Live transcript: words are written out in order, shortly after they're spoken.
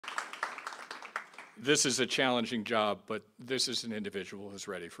This is a challenging job, but this is an individual who's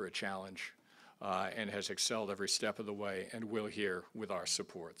ready for a challenge and has excelled every step of the way and will here with our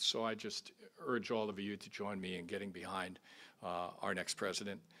support. So I just urge all of you to join me in getting behind our next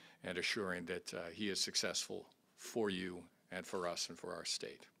president and assuring that he is successful for you and for us and for our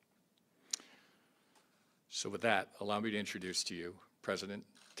state. So with that, allow me to introduce to you President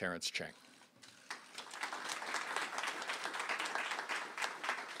Terrence Cheng.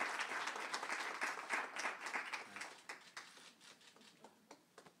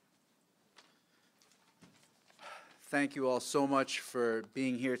 Thank you all so much for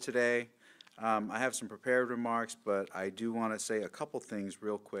being here today. I have some prepared remarks, but I do want to say a couple things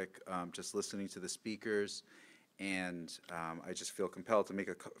real quick, just listening to the speakers, and I just feel compelled to make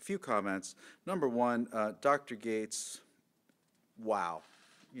a few comments. Number one, Dr. Gates, wow,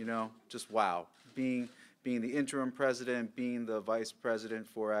 just wow. Being the interim president, being the vice president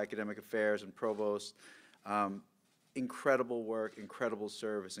for academic affairs and provost, incredible work, incredible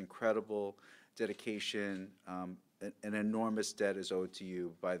service, incredible dedication. An enormous debt is owed to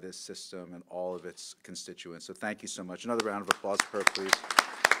you by this system and all of its constituents. So thank you so much. Another round of applause for her, please.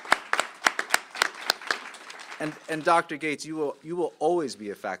 And Dr. Gates, you will always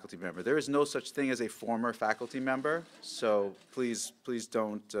be a faculty member. There is no such thing as a former faculty member. So please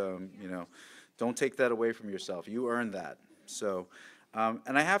don't don't take that away from yourself. You earned that. So,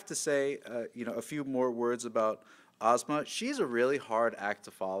 and I have to say, a few more words about Ozma. She's a really hard act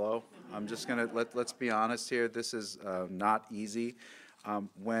to follow. I'm just gonna let's be honest here. This is not easy.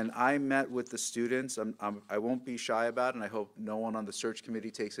 When I met with the students, I won't be shy about it, and I hope no one on the search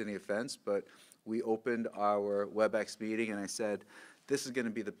committee takes any offense, but we opened our WebEx meeting and I said, this is gonna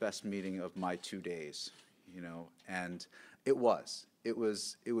be the best meeting of my 2 days, and it was. It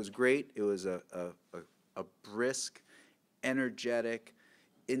was great. It was a brisk, energetic,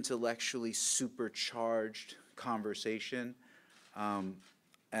 intellectually supercharged conversation,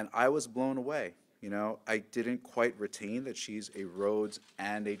 and I was blown away. I didn't quite retain that she's a Rhodes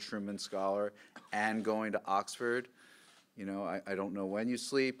and a Truman Scholar and going to Oxford. I don't know when you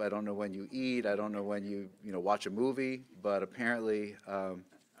sleep, I don't know when you eat, I don't know when you watch a movie, but apparently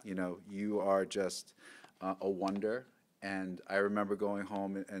you are just a wonder. And I remember going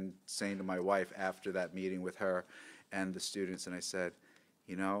home and saying to my wife after that meeting with her and the students, and I said,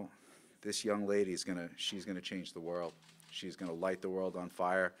 this young lady she's gonna change the world. She's gonna light the world on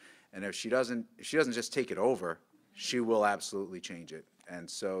fire. And if she doesn't just take it over, she will absolutely change it. And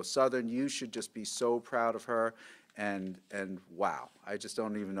so Southern, you should just be so proud of her. And wow, I just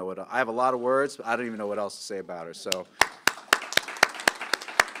don't even know I have a lot of words, but I don't even know what else to say about her. So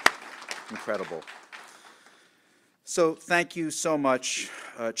incredible. So thank you so much,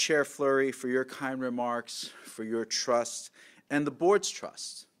 Chair Fleury, for your kind remarks, for your trust, and the board's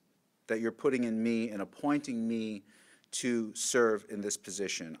trust that you're putting in me and appointing me to serve in this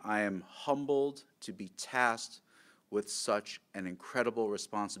position. I am humbled to be tasked with such an incredible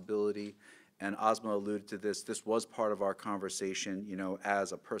responsibility, and Ozma alluded to this. This was part of our conversation,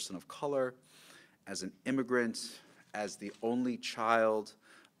 as a person of color, as an immigrant, as the only child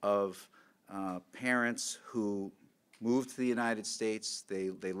of parents who moved to the United States.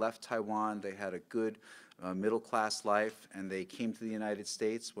 They left Taiwan. They had a good middle-class life, and they came to the United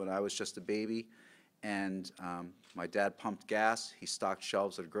States when I was just a baby. And my dad pumped gas. He stocked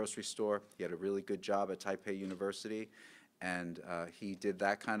shelves at a grocery store. He had a really good job at Taipei University, and he did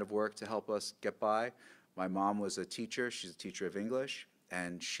that kind of work to help us get by. My mom was a teacher. She's a teacher of English,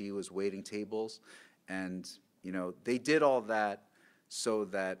 and she was waiting tables. And they did all that so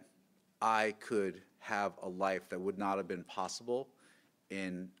that I could have a life that would not have been possible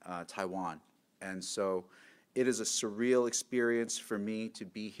in Taiwan. And so it is a surreal experience for me to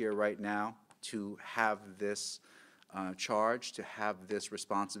be here right now, to have this charge, to have this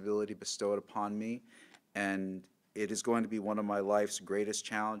responsibility bestowed upon me. And it is going to be one of my life's greatest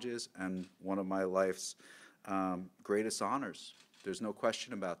challenges and one of my life's greatest honors. There's no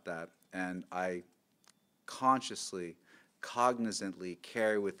question about that. And I consciously, cognizantly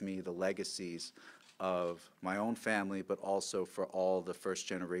carry with me the legacies of my own family, but also for all the first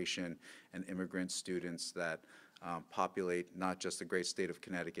generation and immigrant students that populate not just the great state of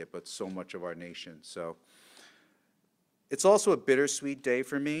Connecticut, but so much of our nation. So it's also a bittersweet day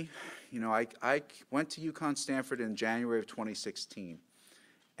for me. I went to UConn Stanford in January of 2016.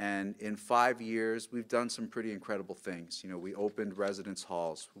 And in 5 years, we've done some pretty incredible things. We opened residence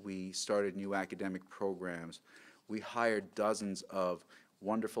halls. We started new academic programs. We hired dozens of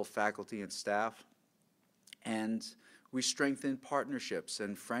wonderful faculty and staff. And we strengthened partnerships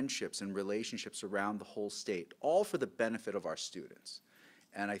and friendships and relationships around the whole state, all for the benefit of our students.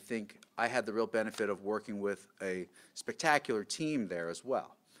 and I think I had the real benefit of working with a spectacular team there as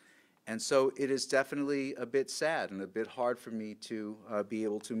well. And so it is definitely a bit sad and a bit hard for me to be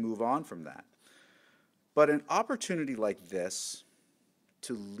able to move on from that. But an opportunity like this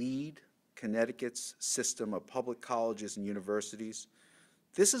to lead Connecticut's system of public colleges and universities,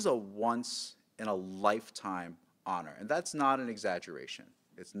 this is a once-in-a-lifetime honor. And that's not an exaggeration.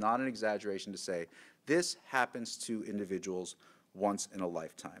 It's not an exaggeration to say this happens to individuals once in a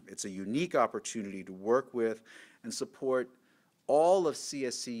lifetime. It's a unique opportunity to work with and support all of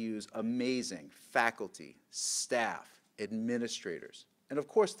CSCU's amazing faculty, staff, administrators, and of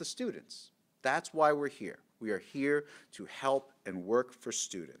course the students. That's why we're here. We are here to help and work for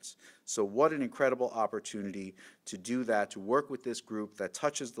students. So what an incredible opportunity to do that, to work with this group that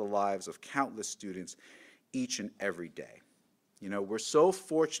touches the lives of countless students each and every day. You know, we're so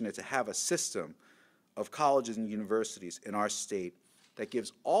fortunate to have a system of colleges and universities in our state that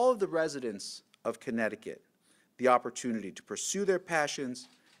gives all of the residents of Connecticut the opportunity to pursue their passions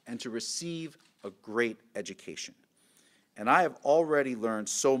and to receive a great education. And I have already learned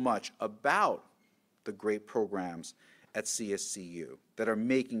so much about the great programs at CSCU that are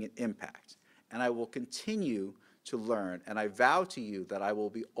making an impact. And I will continue to learn, and I vow to you that I will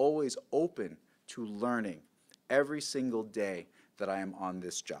be always open to learning every single day that I am on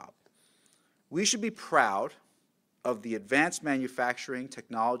this job. We should be proud of the advanced manufacturing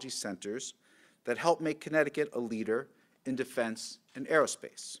technology centers that help make Connecticut a leader in defense and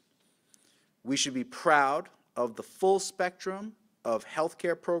aerospace. We should be proud of the full spectrum of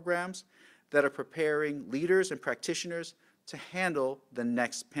healthcare programs that are preparing leaders and practitioners to handle the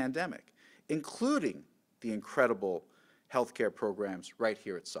next pandemic, including the incredible healthcare programs right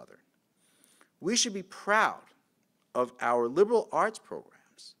here at Southern. We should be proud of our liberal arts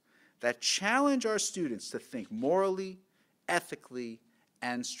programs that challenge our students to think morally, ethically,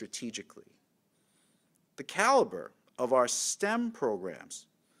 and strategically. The caliber of our STEM programs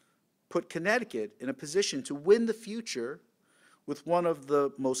put Connecticut in a position to win the future with one of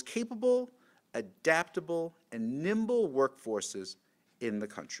the most capable, adaptable, and nimble workforces in the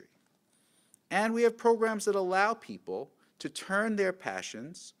country. And we have programs that allow people to turn their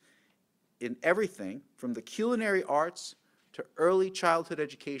passions in everything from the culinary arts to early childhood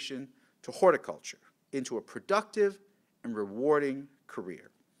education to horticulture into a productive and rewarding career.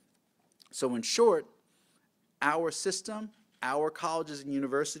 So in short, our system, our colleges and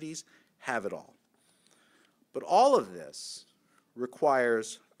universities have it all. But all of this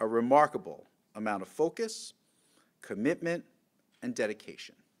requires a remarkable amount of focus, commitment, and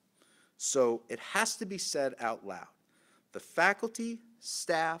dedication. So it has to be said out loud. The faculty,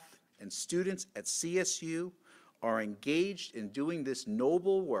 staff, and students at CSU are engaged in doing this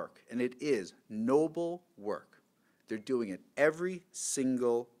noble work, and it is noble work. They're doing it every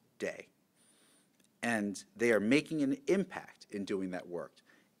single day. And they are making an impact in doing that work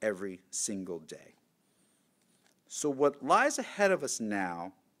every single day. So what lies ahead of us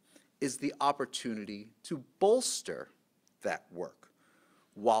now is the opportunity to bolster that work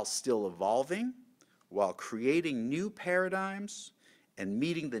while still evolving, while creating new paradigms, and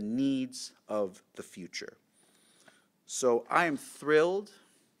meeting the needs of the future. So I am thrilled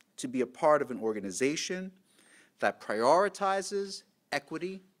to be a part of an organization that prioritizes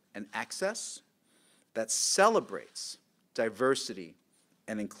equity and access, that celebrates diversity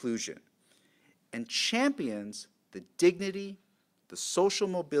and inclusion, and champions the dignity, the social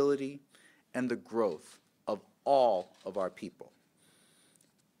mobility, and the growth of all of our people.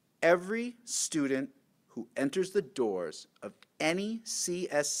 Every student who enters the doors of any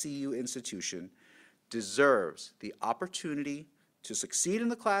CSCU institution deserves the opportunity to succeed in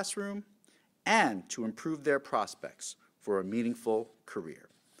the classroom and to improve their prospects for a meaningful career.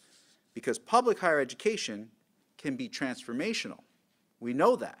 Because public higher education can be transformational. We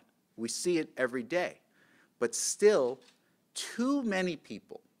know that. We see it every day. But still, too many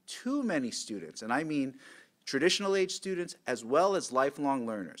people, too many students, and I mean traditional age students as well as lifelong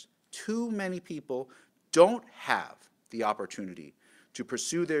learners, too many people don't have the opportunity to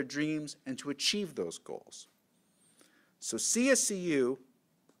pursue their dreams and to achieve those goals. So CSCU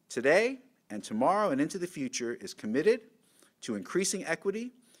today and tomorrow and into the future is committed to increasing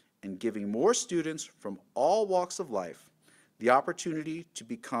equity and giving more students from all walks of life the opportunity to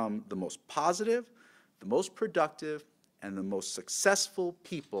become the most positive, the most productive, and the most successful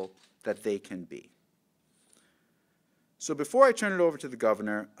people that they can be. So before I turn it over to the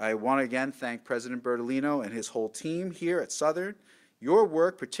governor, I want to again thank President Bertolino and his whole team here at Southern. Your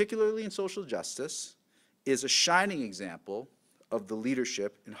work, particularly in social justice, is a shining example of the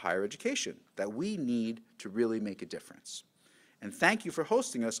leadership in higher education that we need to really make a difference. And thank you for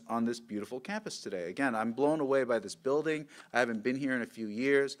hosting us on this beautiful campus today. Again, I'm blown away by this building. I haven't been here in a few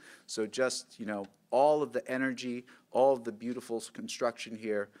years, so just, all of the energy, all of the beautiful construction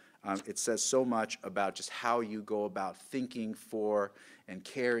here, it says so much about just how you go about thinking for and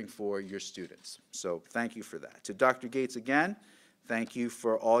caring for your students. So thank you for that. To Dr. Gates again, thank you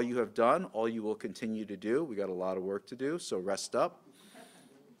for all you have done, all you will continue to do. We got a lot of work to do, so rest up.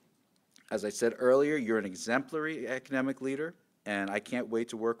 As I said earlier, you're an exemplary academic leader, and I can't wait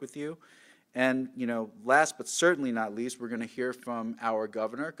to work with you. And, last but certainly not least, we're going to hear from our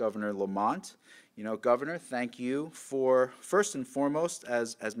governor, Governor Lamont. Governor, thank you for, first and foremost,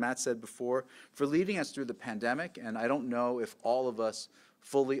 as Matt said before, for leading us through the pandemic. And I don't know if all of us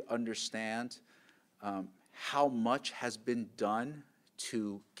fully understand how much has been done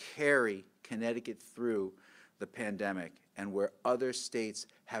to carry Connecticut through the pandemic, and where other states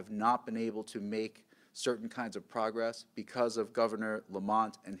have not been able to make certain kinds of progress because of Governor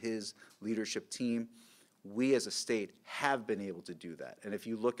Lamont and his leadership team. We as a state have been able to do that. And if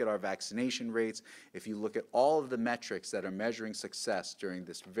you look at our vaccination rates, if you look at all of the metrics that are measuring success during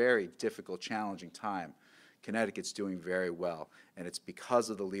this very difficult, challenging time, Connecticut's doing very well. And it's because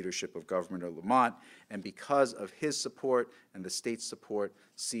of the leadership of Governor Lamont, and because of his support and the state's support,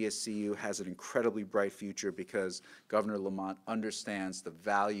 CSCU has an incredibly bright future, because Governor Lamont understands the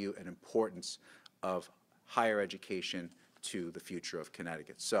value and importance of higher education to the future of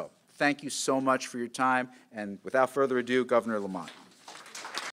Connecticut. So thank you so much for your time, and without further ado, Governor Lamont.